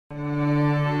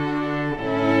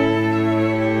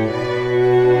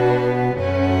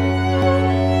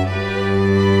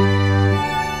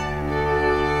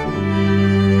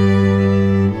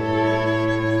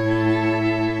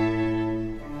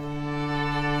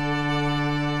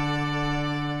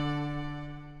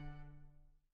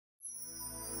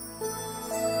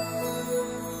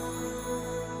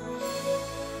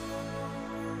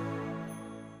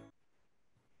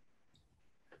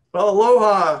Well,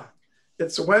 aloha.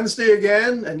 It's Wednesday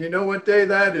again, and you know what day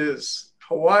that is.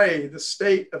 Hawaii, the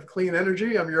state of clean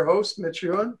energy. I'm your host, Mitch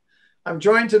Ewan. I'm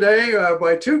joined today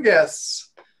by two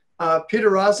guests.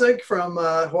 Peter Rosegg from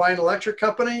Hawaiian Electric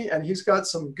Company, and he's got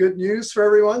some good news for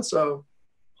everyone, so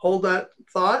hold that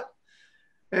thought.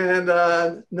 And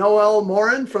Noel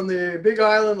Morin from the Big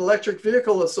Island Electric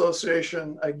Vehicle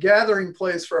Association, a gathering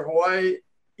place for Hawaii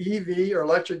EV or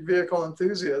electric vehicle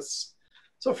enthusiasts.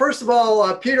 So first of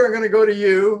all, Peter, I'm going to go to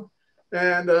you,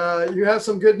 and you have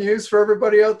some good news for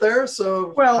everybody out there.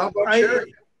 So how about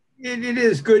sharing? It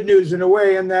is good news in a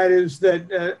way, and that is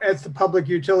that at the Public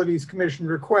Utilities Commission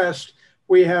request,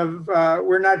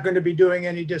 we're not going to be doing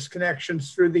any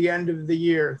disconnections through the end of the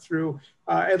year,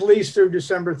 at least through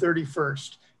December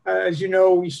 31st. As you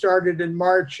know, we started in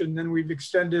March, and then we've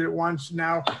extended it once.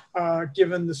 Now,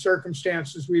 given the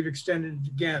circumstances, we've extended it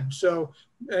again. So,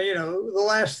 the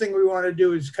last thing we want to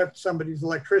do is cut somebody's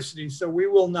electricity. So we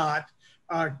will not,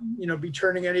 be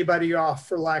turning anybody off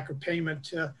for lack of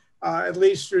payment, at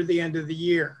least through the end of the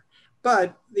year.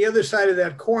 But the other side of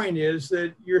that coin is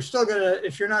that you're still going to,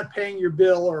 if you're not paying your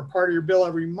bill or part of your bill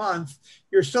every month,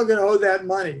 you're still going to owe that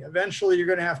money. Eventually, you're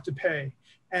going to have to pay.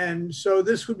 And so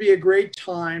this would be a great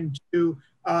time to,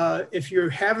 if you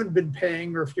haven't been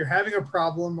paying, or if you're having a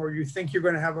problem, or you think you're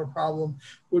going to have a problem,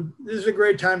 this is a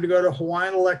great time to go to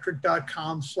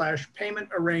hawaiianelectric.com/payment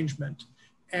arrangement.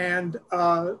 And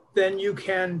then you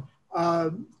can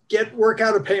work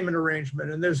out a payment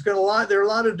arrangement. And there are a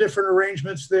lot of different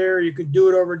arrangements there. You could do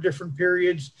it over different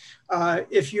periods.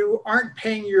 If you aren't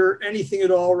paying anything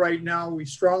at all right now, we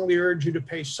strongly urge you to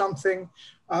pay something.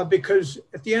 Because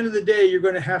at the end of the day, you're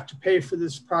going to have to pay for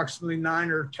this approximately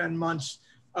 9 or 10 months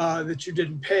that you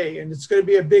didn't pay. And it's going to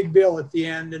be a big bill at the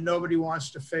end, and nobody wants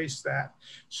to face that.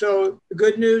 So the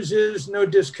good news is no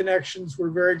disconnections. We're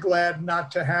very glad not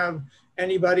to have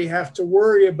anybody have to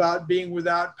worry about being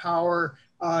without power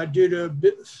due to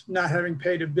not having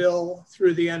paid a bill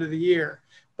through the end of the year.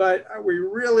 But we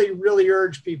really, really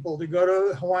urge people to go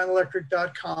to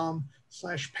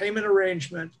hawaiianelectric.com/payment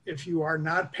arrangement if you are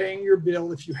not paying your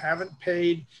bill, if you haven't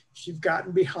paid, if you've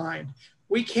gotten behind.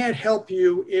 We can't help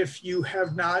you if you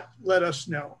have not let us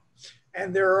know.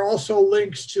 And there are also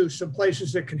links to some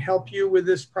places that can help you with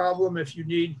this problem if you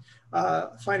need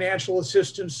financial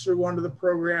assistance through one of the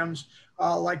programs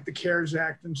like the CARES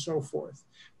Act and so forth.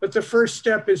 But the first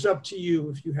step is up to you.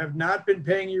 If you have not been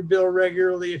paying your bill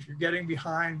regularly, if you're getting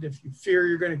behind, if you fear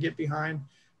you're going to get behind,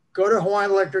 go to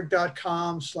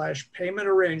hawaiianelectric.com/payment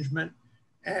arrangement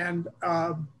and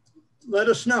let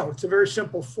us know. It's a very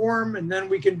simple form, and then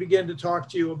we can begin to talk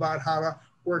to you about how to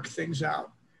work things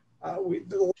out.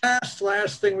 The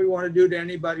last thing we want to do to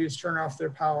anybody is turn off their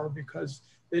power because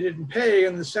they didn't pay.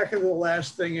 And the second to the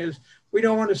last thing is we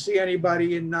don't want to see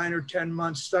anybody in 9 or 10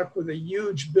 months stuck with a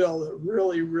huge bill that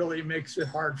really, really makes it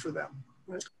hard for them.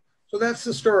 So that's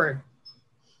the story.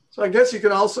 So I guess you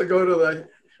can also go to the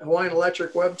Hawaiian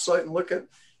Electric website and look at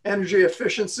energy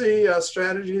efficiency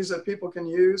strategies that people can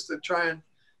use to try and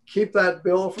keep that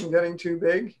bill from getting too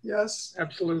big. Yes?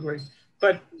 Absolutely.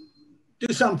 But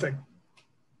do something.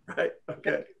 Right.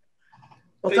 Okay.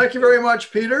 Well, thank you very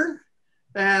much, Peter.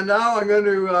 And now I'm going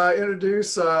to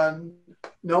introduce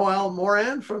Noel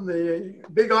Morin from the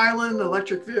Big Island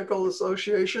Electric Vehicle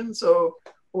Association. So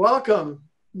welcome,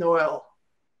 Noel.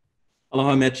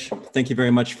 Aloha, Mitch. Thank you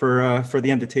very much for the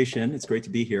invitation. It's great to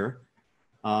be here.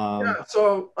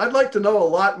 So I'd like to know a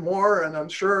lot more, and I'm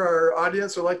sure our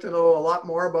audience would like to know a lot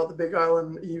more about the Big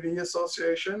Island EV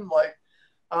Association.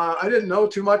 I didn't know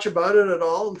too much about it at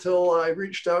all until I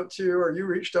reached out to you, or you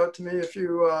reached out to me a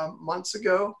few months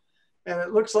ago. And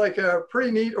it looks like a pretty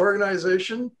neat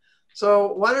organization.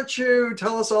 So why don't you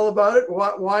tell us all about it?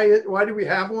 Why do we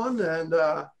have one? And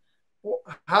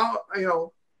how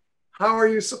are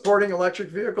you supporting electric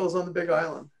vehicles on the Big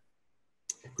Island?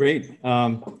 Great.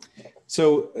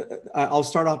 So I'll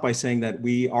start off by saying that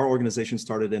our organization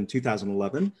started in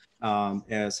 2011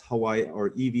 as Hawaii,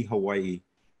 or EV Hawaii.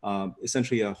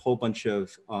 Essentially a whole bunch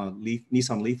of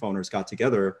Nissan Leaf owners got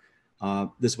together.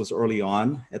 This was early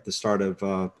on at the start of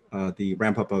the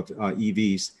ramp up of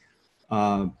EVs.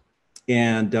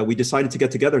 And we decided to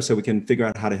get together so we can figure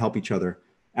out how to help each other.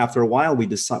 After a while, we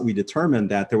determined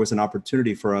that there was an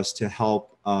opportunity for us to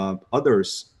help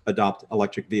others adopt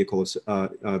electric vehicles,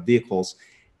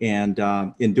 and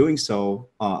in doing so,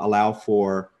 allow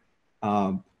for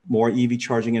more EV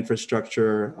charging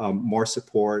infrastructure, more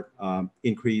support,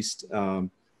 increased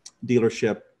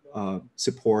dealership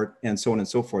support, and so on and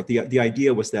so forth. The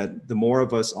idea was that the more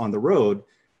of us on the road,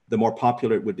 the more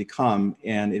popular it would become,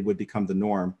 and it would become the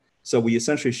norm. So we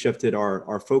essentially shifted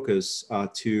our focus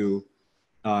to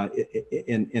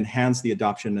enhance the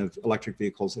adoption of electric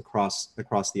vehicles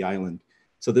across the island.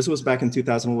 So this was back in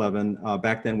 2011.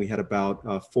 Back then we had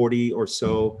about 40 or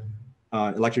so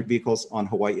electric vehicles on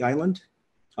Hawaii Island.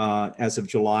 As of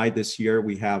July this year,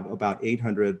 we have about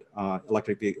 800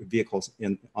 electric vehicles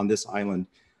on this island.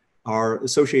 Our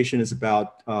association is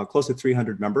about close to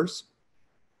 300 members.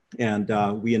 And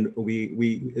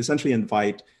we essentially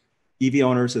invite EV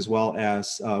owners as well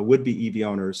as would-be EV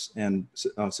owners and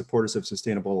supporters of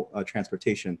sustainable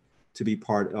transportation to be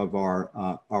part of our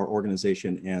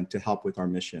organization and to help with our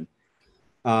mission.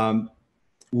 The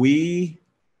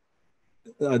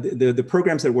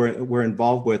programs that we're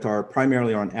involved with are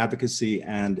primarily on advocacy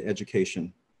and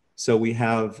education. So we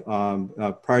have,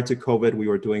 prior to COVID, we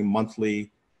were doing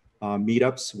monthly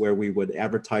meetups where we would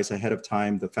advertise ahead of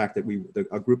time the fact that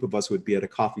a group of us would be at a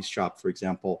coffee shop, for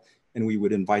example, and we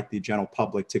would invite the general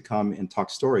public to come and talk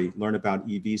story, learn about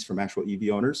EVs from actual EV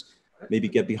owners, maybe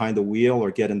get behind the wheel or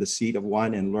get in the seat of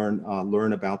one and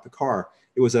learn about the car.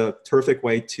 It was a terrific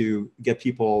way to get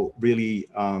people really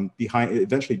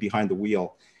eventually behind the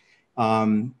wheel.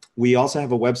 We also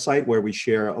have a website where we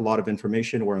share a lot of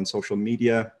information. We're on social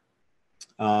media.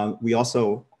 We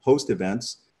also host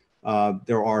events.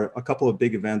 There are a couple of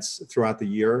big events throughout the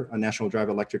year, a National Drive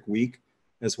Electric Week,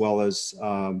 as well as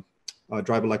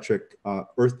Drive Electric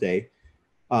Earth Day.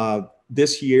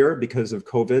 This year, because of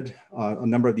COVID, a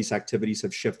number of these activities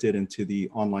have shifted into the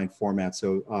online format.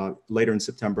 So later in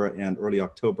September and early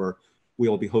October, we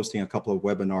will be hosting a couple of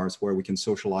webinars where we can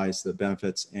socialize the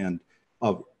benefits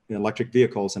of electric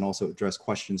vehicles and also address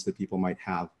questions that people might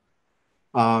have.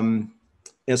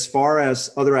 As far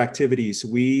as other activities,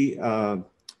 we have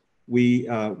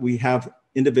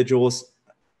individuals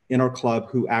in our club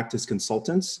who act as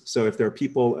consultants. So if there are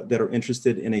people that are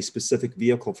interested in a specific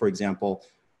vehicle, for example,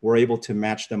 we're able to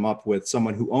match them up with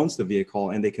someone who owns the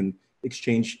vehicle and they can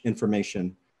exchange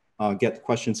information, get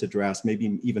questions addressed,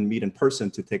 maybe even meet in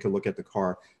person to take a look at the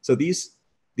car. So these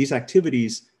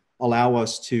activities allow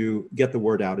us to get the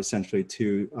word out, essentially,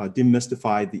 to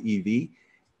demystify the EV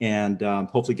and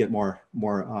hopefully get more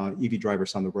EV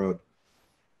drivers on the road.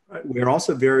 We're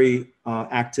also very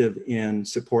active in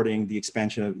supporting the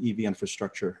expansion of EV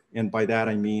infrastructure. And by that,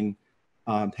 I mean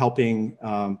helping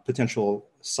potential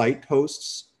site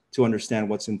hosts to understand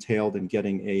what's entailed in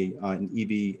getting an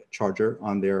EV charger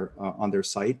on their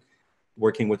site,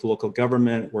 working with local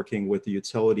government, working with the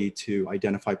utility to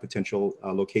identify potential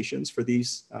locations for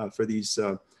these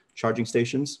charging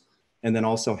stations, and then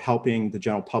also helping the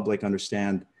general public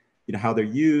understand how they're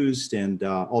used, and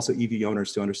also EV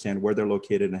owners to understand where they're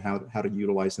located and how to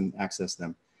utilize and access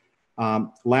them.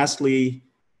 Lastly,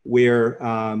 we're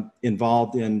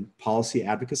involved in policy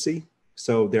advocacy.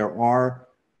 So there are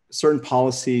certain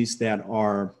policies that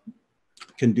are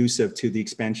conducive to the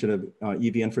expansion of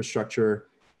EV infrastructure,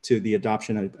 to the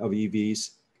adoption of EVs.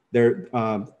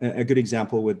 A good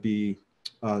example would be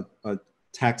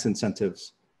tax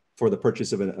incentives for the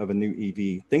purchase of a new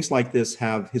EV. Things like this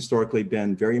have historically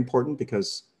been very important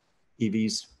because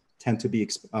EVs tend to be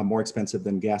more expensive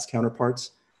than gas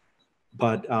counterparts.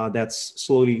 But that's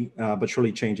slowly but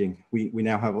surely changing. We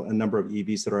now have a number of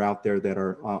EVs that are out there that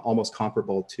are almost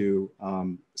comparable to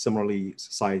similarly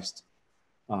sized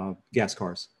gas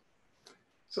cars.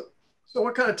 So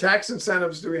what kind of tax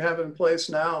incentives do we have in place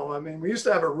now? I mean, we used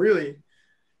to have a really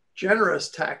generous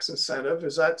tax incentive.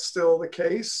 Is that still the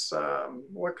case?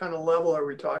 What kind of level are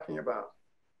we talking about?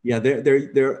 Yeah,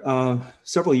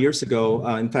 several years ago,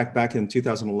 in fact, back in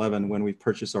 2011, when we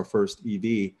purchased our first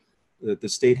EV, the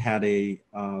state had a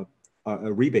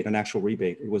rebate, an actual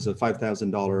rebate. It was a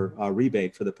 $5,000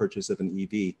 rebate for the purchase of an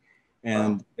EV.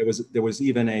 And wow. there was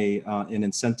even an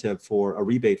incentive for a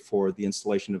rebate for the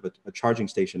installation of a charging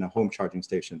station, a home charging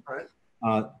station. Right.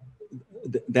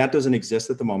 That doesn't exist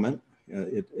at the moment.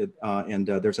 And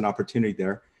there's an opportunity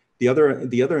there. The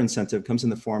other incentive comes in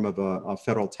the form of a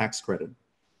federal tax credit,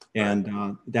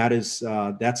 and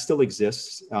that still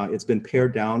exists. It's been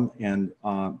pared down, and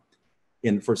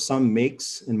for some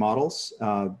makes and models,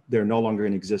 they're no longer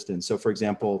in existence. So, for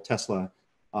example, Tesla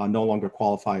no longer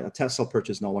qualify. A Tesla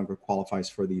purchase no longer qualifies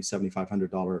for the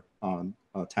 $7,500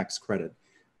 tax credit,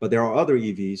 but there are other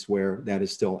EVs where that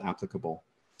is still applicable.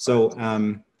 So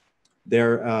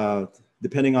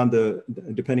depending on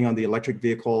the electric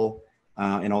vehicle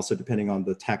and also depending on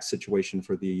the tax situation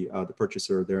for the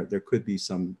purchaser, there could be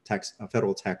some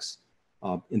federal tax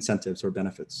incentives or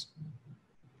benefits.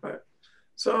 Right.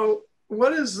 So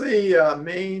what is the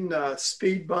main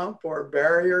speed bump or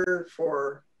barrier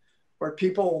for where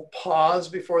people pause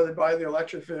before they buy the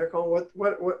electric vehicle?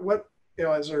 What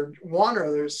is there one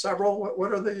or there's several?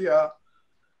 What are the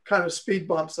kind of speed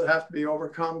bumps that have to be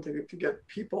overcome to get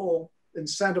people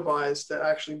incentivized to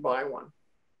actually buy one?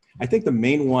 I think the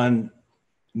main one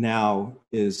now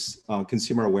is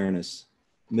consumer awareness,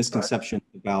 misconception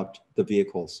about the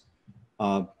vehicles.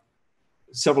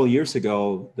 Several years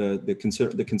ago, the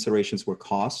considerations were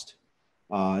cost.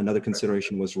 Another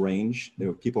consideration was range.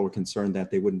 People were concerned that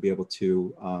they wouldn't be able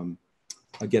to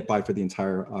get by for the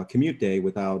entire commute day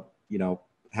without,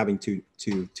 having to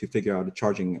figure out a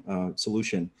charging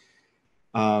solution,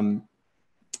 and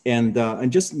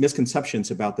just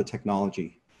misconceptions about the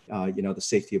technology, the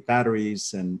safety of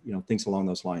batteries and things along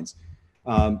those lines.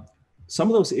 Some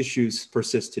of those issues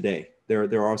persist today.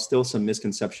 There are still some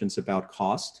misconceptions about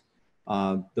cost.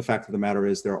 The fact of the matter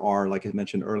is there are, like I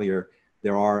mentioned earlier,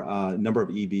 there are a number of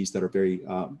EVs that are very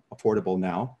affordable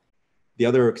now. The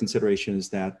other consideration is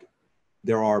that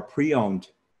there are pre-owned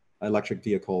electric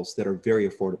vehicles that are very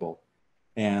affordable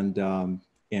and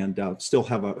still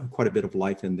have quite a bit of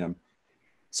life in them.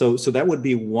 So that would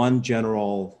be one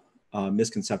general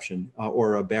misconception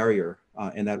or a barrier,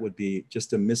 and that would be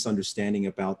just a misunderstanding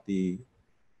about the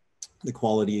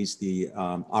qualities, the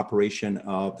operation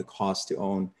of the cost to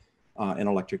own an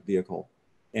electric vehicle.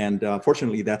 And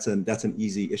fortunately, that's an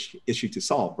easy issue to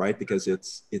solve, right? Because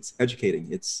it's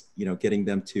educating. It's getting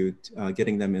them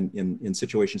in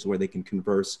situations where they can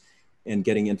converse and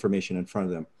getting information in front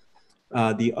of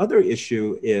them. The other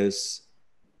issue is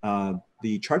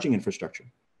the charging infrastructure.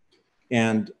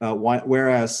 And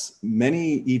whereas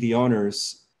many EV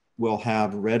owners will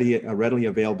have readily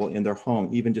available in their home,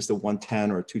 even just a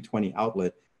 110 or 220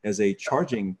 outlet as a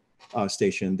charging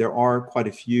station, there are quite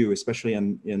a few, especially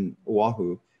in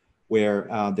Oahu, where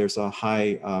there's a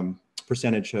high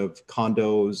percentage of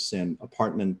condos and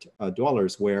apartment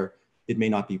dwellers where it may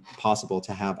not be possible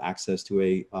to have access to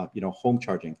a home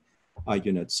charging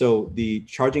unit. So the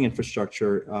charging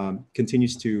infrastructure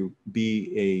continues to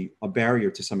be a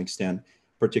barrier to some extent,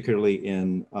 particularly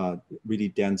in really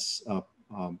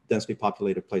densely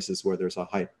populated places where there's a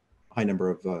high number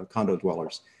of condo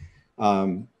dwellers.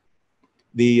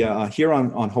 Here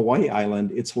on Hawaii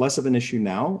Island, it's less of an issue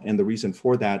now, and the reason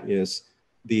for that is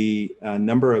the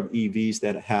number of EVs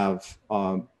that have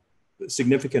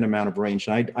significant amount of range.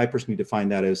 And I personally define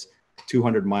that as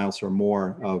 200 miles or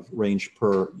more of range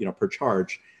per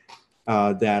charge.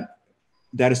 That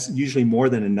is usually more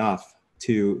than enough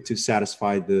to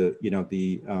satisfy the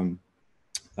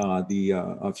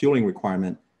fueling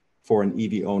requirement for an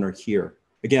EV owner here.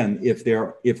 Again, if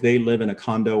they live in a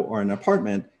condo or an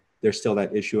apartment, there's still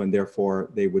that issue, and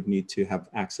therefore they would need to have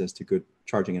access to good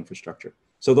charging infrastructure.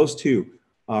 So those two,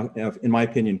 in my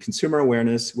opinion, consumer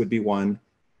awareness would be one,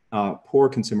 poor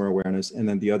consumer awareness, and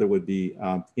then the other would be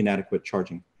inadequate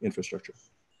charging infrastructure.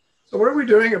 So what are we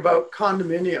doing about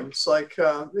condominiums? Like,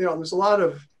 there's a lot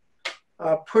of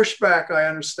pushback, I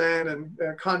understand, and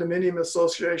condominium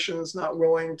associations not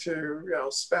willing to,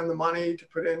 spend the money to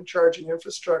put in charging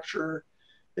infrastructure.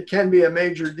 It can be a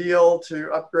major deal to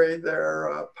upgrade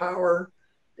their power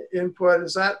input.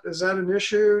 Is that an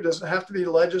issue? Does it have to be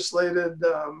legislated?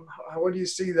 What do you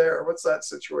see there? What's that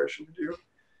situation? Do you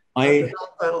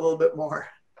develop that a little bit more?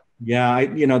 Yeah,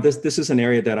 this is an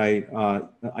area that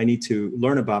I need to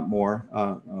learn about more,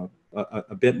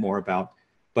 a bit more about.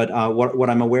 But what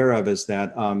I'm aware of is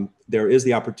that there is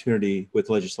the opportunity with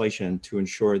legislation to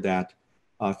ensure that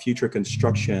future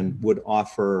construction would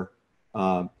offer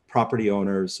property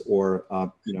owners or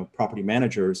property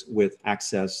managers with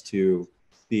access to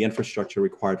the infrastructure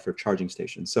required for charging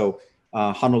stations. So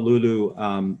Honolulu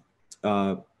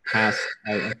passed,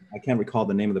 I can't recall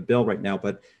the name of the bill right now,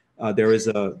 but there was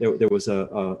a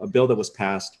bill that was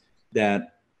passed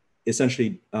that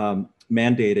essentially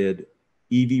mandated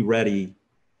EV-ready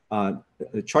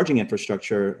charging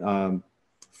infrastructure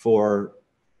for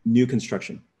new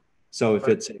construction. So if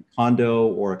it's a condo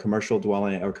or a commercial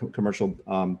dwelling or commercial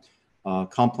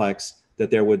complex, that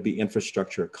there would be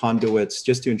infrastructure, conduits,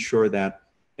 just to ensure that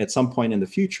at some point in the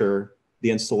future,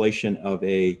 the installation of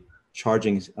a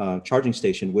charging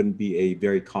station wouldn't be a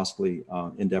very costly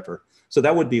endeavor. So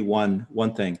that would be one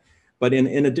thing. But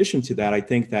in addition to that, I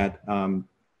think that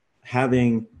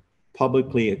having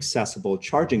publicly accessible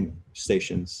charging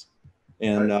stations,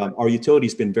 and our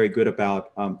utility's been very good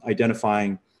about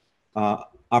identifying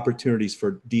opportunities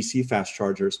for DC fast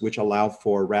chargers, which allow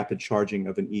for rapid charging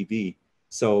of an EV.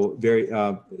 So very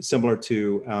similar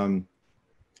to,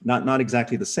 not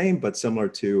exactly the same, but similar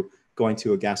to going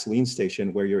to a gasoline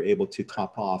station where you're able to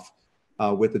top off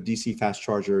with a DC fast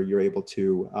charger. You're able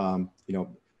to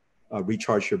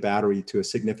recharge your battery to a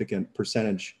significant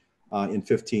percentage in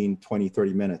 15, 20,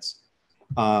 30 minutes.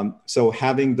 So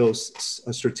having those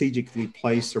strategically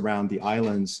placed around the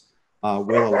islands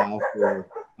will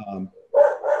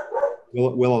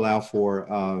allow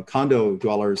for condo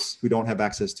dwellers who don't have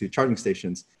access to charging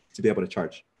stations to be able to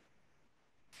charge.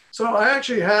 So I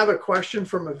actually have a question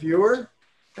from a viewer,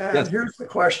 and yes. Here's the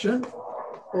question.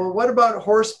 Well, what about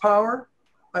horsepower?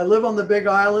 I live on the Big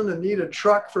Island and need a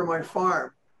truck for my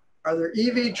farm. Are there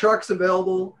EV trucks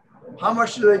available? How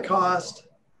much do they cost?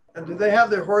 And do they have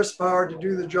the horsepower to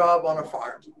do the job on a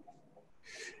farm?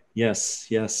 Yes,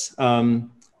 yes.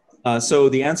 So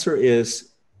the answer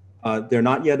is they're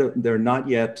not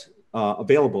yet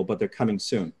available, but they're coming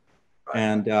soon.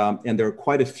 Right. And there are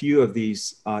quite a few of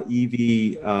these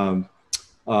EV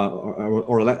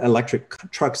or electric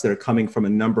trucks that are coming from a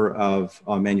number of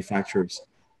manufacturers.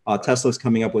 Tesla's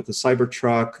coming up with a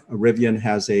Cybertruck. Rivian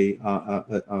has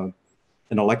an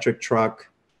electric truck.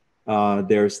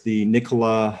 There's the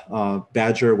Nikola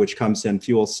Badger, which comes in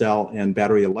fuel cell and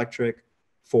battery electric.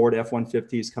 Ford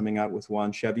F-150 is coming out with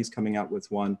one. Chevy's coming out with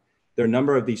one. There are a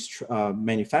number of these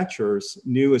manufacturers,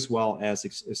 new as well as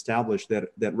established,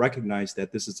 that recognize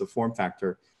that this is a form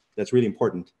factor that's really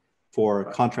important for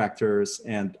contractors.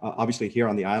 And obviously here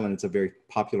on the island, it's a very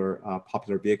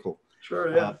popular vehicle.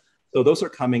 Sure, yeah. So those are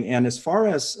coming. And as far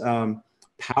as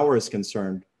power is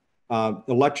concerned,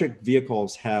 electric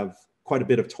vehicles have quite a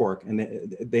bit of torque,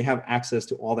 and they have access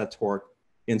to all that torque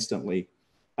instantly.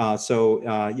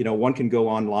 One can go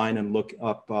online and look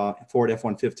up Ford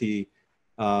F-150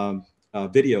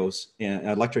 videos and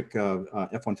electric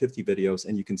F-150 videos,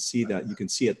 and you can see that. You can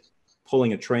see it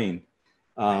pulling a train.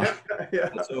 Yeah.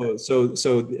 So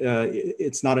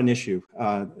it's not an issue.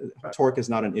 Torque is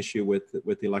not an issue with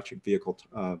the electric vehicle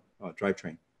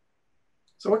drivetrain.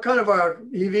 So what kind of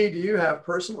EV do you have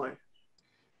personally?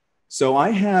 So I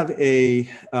have a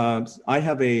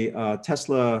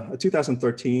Tesla, a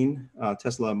 2013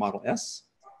 Tesla Model S.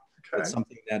 Okay. It's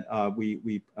something that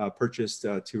we purchased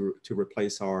to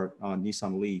replace our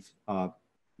Nissan Leaf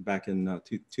back in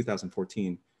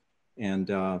 2014, and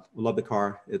love the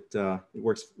car. It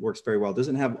works very well. It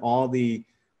doesn't have all the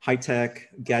high-tech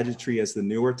gadgetry as the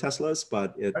newer Teslas,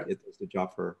 but it does the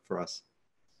job for us.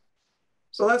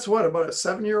 So that's what, about a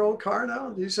 7-year-old car now?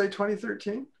 Did you say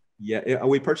 2013? Yeah,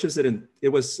 we purchased it it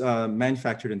was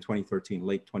manufactured in 2013,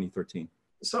 late 2013.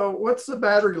 So what's the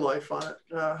battery life on it?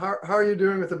 How are you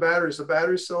doing with the batteries? The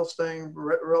battery's still staying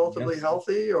relatively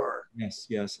healthy, or?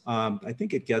 Yes. I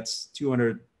think it gets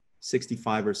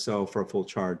 265 or so for a full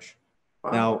charge.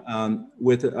 Wow. Now,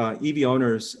 with EV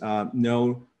owners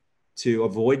know to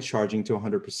avoid charging to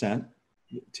 100%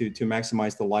 to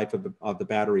maximize the life of the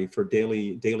battery for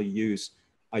daily use.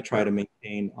 I try to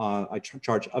maintain. I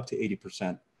charge up to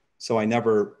 80%. So I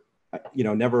never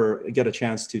get a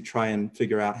chance to try and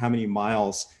figure out how many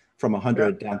miles from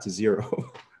 100 down to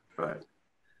 0. Right.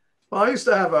 Well, I used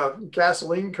to have a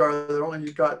gasoline car that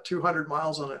only got 200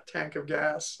 miles on a tank of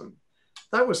gas, and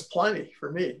that was plenty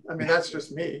for me. I mean, that's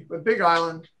just me. But Big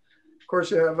Island, of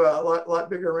course, you have a lot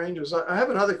bigger ranges. I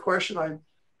have another question.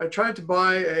 I tried to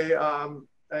buy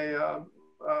a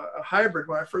hybrid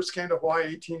when I first came to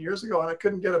Hawaii 18 years ago, and I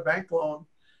couldn't get a bank loan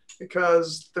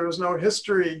because there was no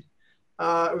history.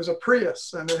 It was a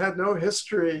Prius, and it had no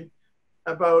history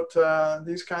about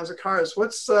these kinds of cars.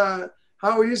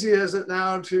 How easy is it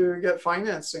now to get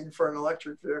financing for an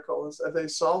electric vehicle? Have they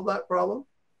solved that problem?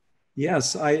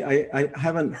 Yes, I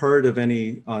haven't heard of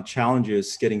any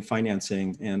challenges getting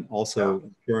financing and also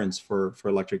insurance for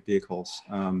electric vehicles.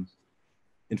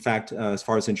 In fact, as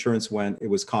far as insurance went, it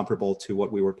was comparable to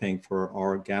what we were paying for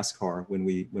our gas car when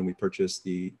we purchased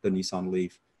the Nissan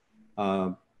Leaf.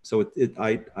 So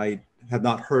I have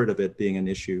not heard of it being an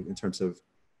issue in terms of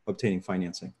obtaining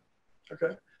financing.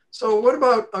 Okay. So what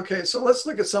about, so let's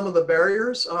look at some of the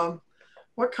barriers.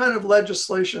 What kind of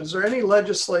legislation, is there any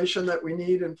legislation that we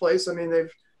need in place? I mean,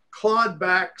 they've clawed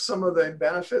back some of the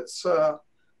benefits that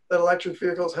electric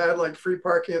vehicles had, like free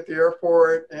parking at the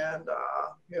airport, and,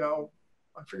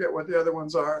 I forget what the other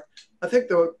ones are. I think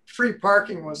the free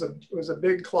parking was a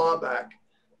big clawback.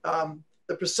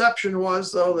 The perception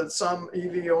was, though, that some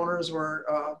EV owners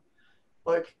were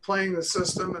like playing the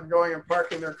system and going and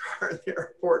parking their car at the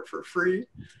airport for free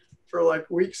for like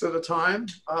weeks at a time.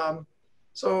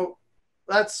 So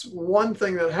that's one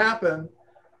thing that happened.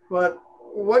 But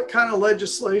what kind of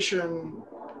legislation,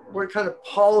 what kind of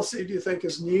policy do you think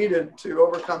is needed to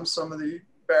overcome some of the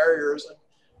barriers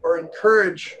or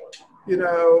encourage,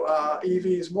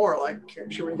 EVs more? Like,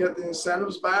 should we get the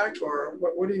incentives back, or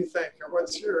what do you think? Or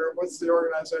what's the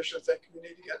organization think we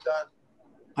need to get done?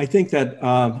 I think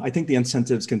the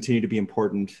incentives continue to be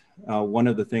important. One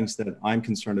of the things that I'm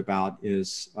concerned about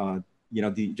is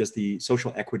just the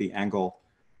social equity angle.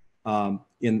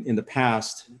 In the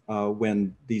past,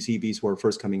 when these EVs were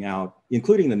first coming out,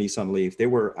 including the Nissan Leaf, they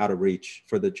were out of reach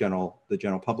for the general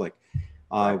public.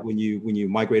 Right. When you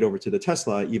migrate over to the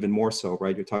Tesla, even more so,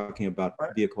 right? You're talking about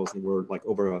vehicles that were like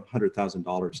over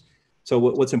 $100,000. So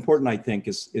what's important, I think,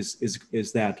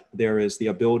 is that there is the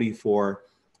ability for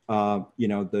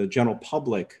the general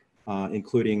public,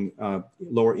 including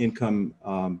lower income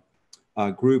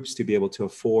groups, to be able to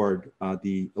afford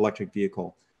the electric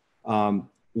vehicle.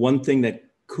 One thing that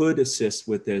could assist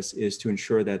with this is to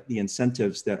ensure that the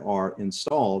incentives that are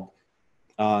installed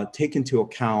take into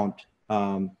account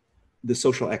the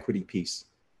social equity piece.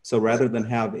 So rather than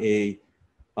have a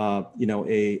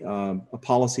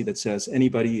policy that says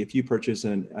anybody, if you purchase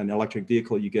an electric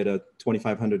vehicle, you get a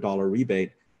 $2,500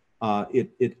 rebate,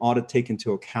 it ought to take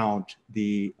into account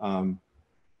the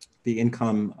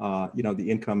income,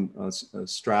 the income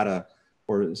strata,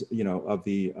 or of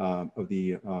the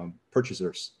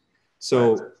purchasers.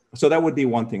 So that would be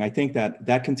one thing. I think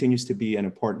that continues to be an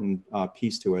important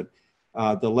piece to it.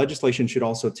 The legislation should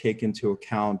also take into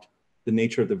account the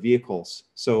nature of the vehicles.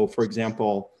 So, for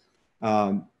example,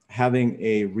 having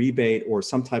a rebate or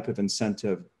some type of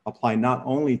incentive apply not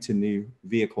only to new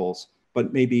vehicles,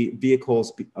 but maybe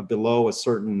vehicles below a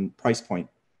certain price point.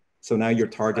 So now you're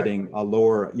targeting a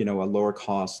lower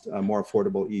cost, more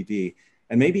affordable EV,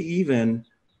 and maybe even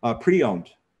pre-owned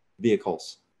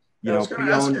vehicles. I was going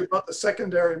to ask you about the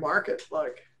secondary market,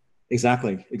 like.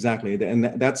 Exactly, and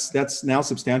that's now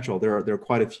substantial. There are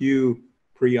quite a few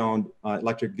pre-owned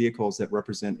electric vehicles that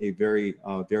represent a very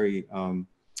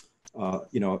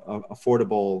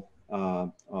affordable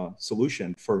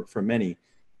solution for many.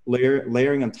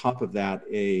 Layering on top of that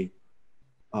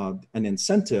an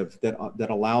incentive that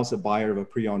allows a buyer of a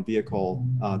pre-owned vehicle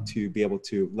to be able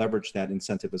to leverage that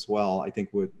incentive as well, I think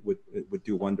would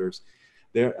do wonders.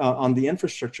 There on the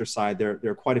infrastructure side, there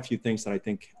are quite a few things that I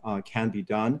think can be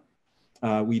done.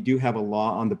 We do have a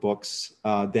law on the books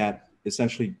that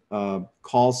essentially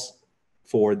calls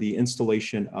for the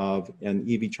installation of an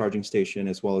EV charging station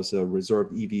as well as a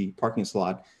reserved EV parking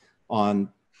slot on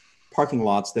parking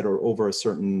lots that are over a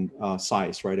certain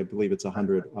size, right? I believe it's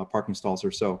 100 parking stalls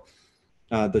or so.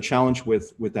 The challenge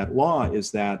with that law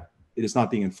is that it is not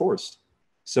being enforced.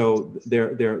 So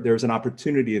there's an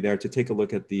opportunity there to take a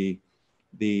look at the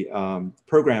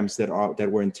programs that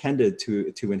were intended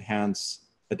to enhance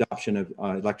adoption of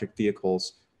electric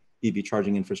vehicles, EV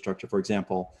charging infrastructure, for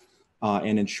example,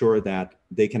 and ensure that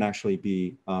they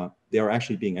are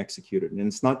actually being executed. And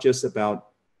it's not just about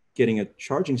getting a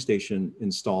charging station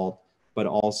installed, but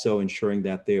also ensuring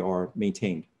that they are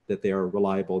maintained, that they are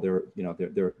reliable, they're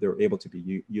able to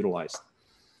be utilized.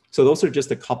 So those are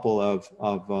just a couple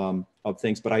of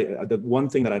things. But the one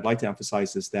thing that I'd like to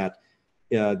emphasize is that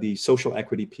the social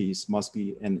equity piece must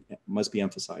be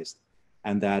emphasized,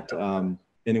 and that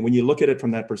and when you look at it from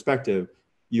that perspective,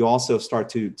 you also start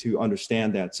to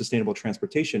understand that sustainable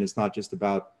transportation is not just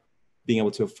about being able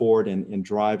to afford and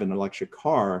drive an electric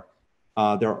car.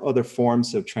 There are other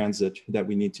forms of transit that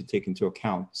we need to take into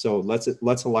account. So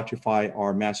let's electrify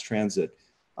our mass transit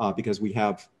because we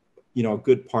have a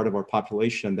good part of our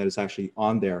population that is actually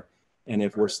on there. And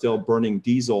if we're still burning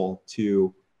diesel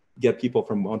to get people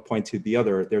from one point to the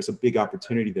other, there's a big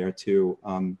opportunity there to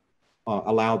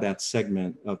allow that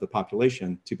segment of the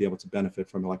population to be able to benefit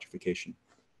from electrification.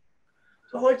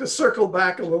 So I'd like to circle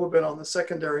back a little bit on the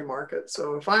secondary market.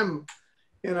 So if I'm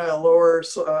in a lower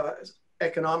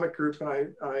economic group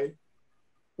and I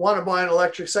want to buy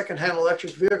an secondhand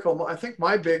electric vehicle, I think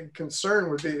my big concern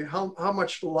would be how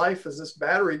much life has this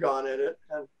battery gone in it?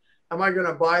 And am I going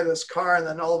to buy this car and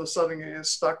then all of a sudden get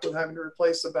stuck with having to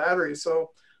replace the battery? So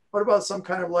what about some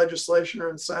kind of legislation or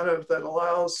incentive that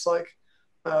allows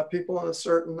people in a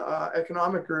certain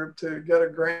economic group to get a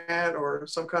grant or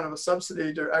some kind of a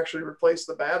subsidy to actually replace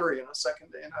the battery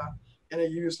in a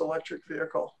used electric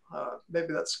vehicle?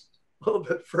 Maybe that's a little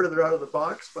bit further out of the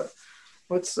box, but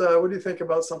what do you think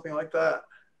about something like that?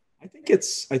 I think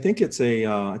it's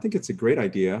a great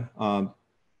idea.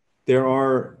 There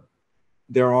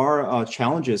are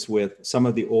challenges with some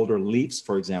of the older Leafs,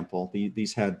 for example.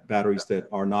 These had batteries that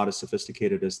are not as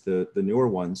sophisticated as the newer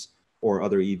ones or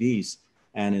other EVs.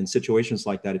 And in situations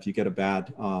like that, if you get a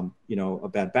bad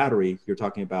battery, you're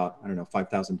talking about,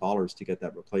 $5,000 to get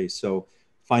that replaced. So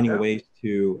finding a way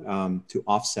to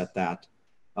offset that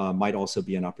might also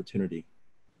be an opportunity.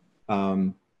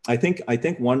 I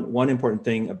think one important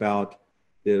thing about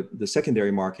the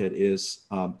secondary market is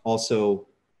also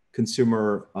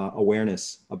consumer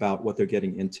awareness about what they're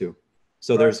getting into.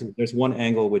 So there's one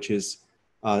angle, which is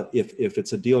if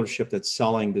it's a dealership that's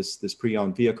selling this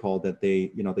pre-owned vehicle, that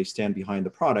they stand behind the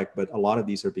product. But a lot of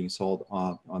these are being sold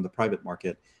on the private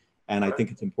market, and I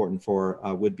think it's important for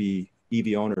would-be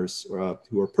EV owners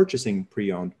who are purchasing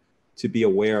pre-owned to be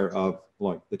aware of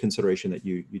the consideration that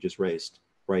you just raised,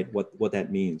 right? What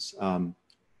that means.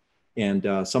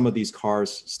 And some of these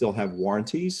cars still have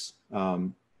warranties,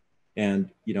 and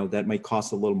that might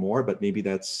cost a little more, but maybe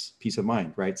that's peace of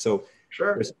mind, right? So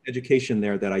Sure. There's education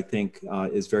there that I think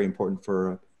is very important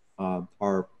for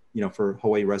for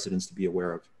Hawaii residents to be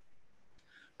aware of.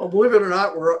 Well, believe it or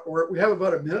not, we have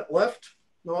about a minute left.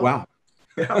 Noel. Wow.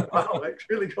 Yeah, wow, it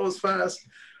really goes fast.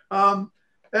 And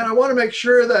I want to make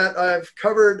sure that I've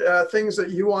covered things that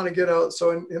you want to get out.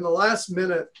 So in the last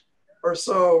minute or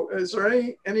so, is there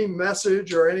any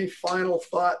message or any final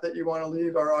thought that you want to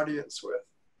leave our audience with?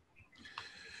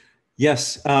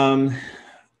 Yes.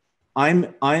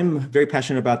 I'm very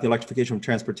passionate about the electrification of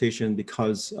transportation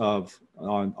because of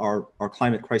our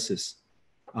climate crisis.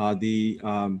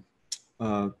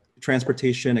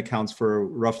 Transportation accounts for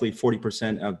roughly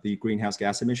 40% of the greenhouse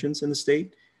gas emissions in the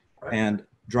state. Right. And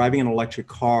driving an electric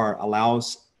car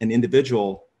allows an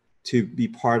individual to be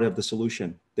part of the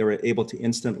solution. They're able to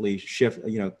instantly shift,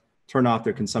 turn off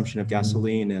their consumption of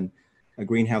gasoline and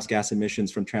greenhouse gas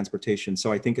emissions from transportation.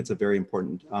 So I think it's a very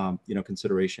important,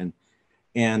 consideration.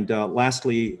 And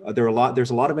lastly, there's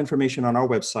a lot of information on our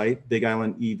website,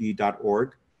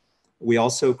 bigislandev.org. We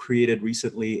also created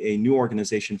recently a new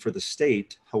organization for the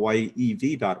state,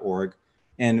 hawaiiev.org.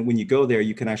 And when you go there,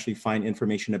 you can actually find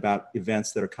information about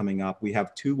events that are coming up. We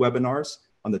have 2 webinars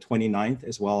on the 29th,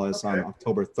 as well as on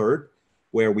October 3rd,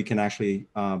 where we can actually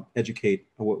educate,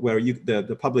 where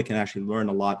the public can actually learn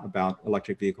a lot about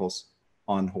electric vehicles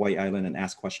on Hawaii Island and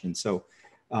ask questions. So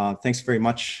thanks very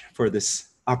much for this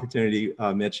opportunity,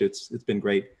 Mitch. It's been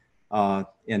great.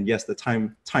 And yes, the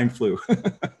time flew.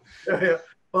 Yeah.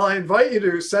 Well, I invite you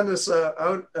to send us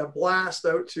a blast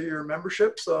out to your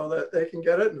membership so that they can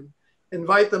get it, and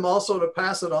invite them also to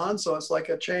pass it on. So it's like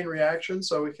a chain reaction,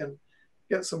 so we can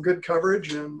get some good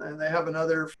coverage, and they have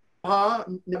another.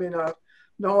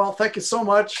 Noel, thank you so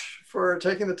much for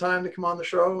taking the time to come on the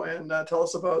show and tell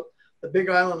us about the Big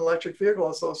Island Electric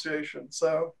Vehicle Association.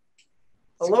 So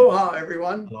aloha,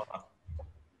 everyone. Aloha.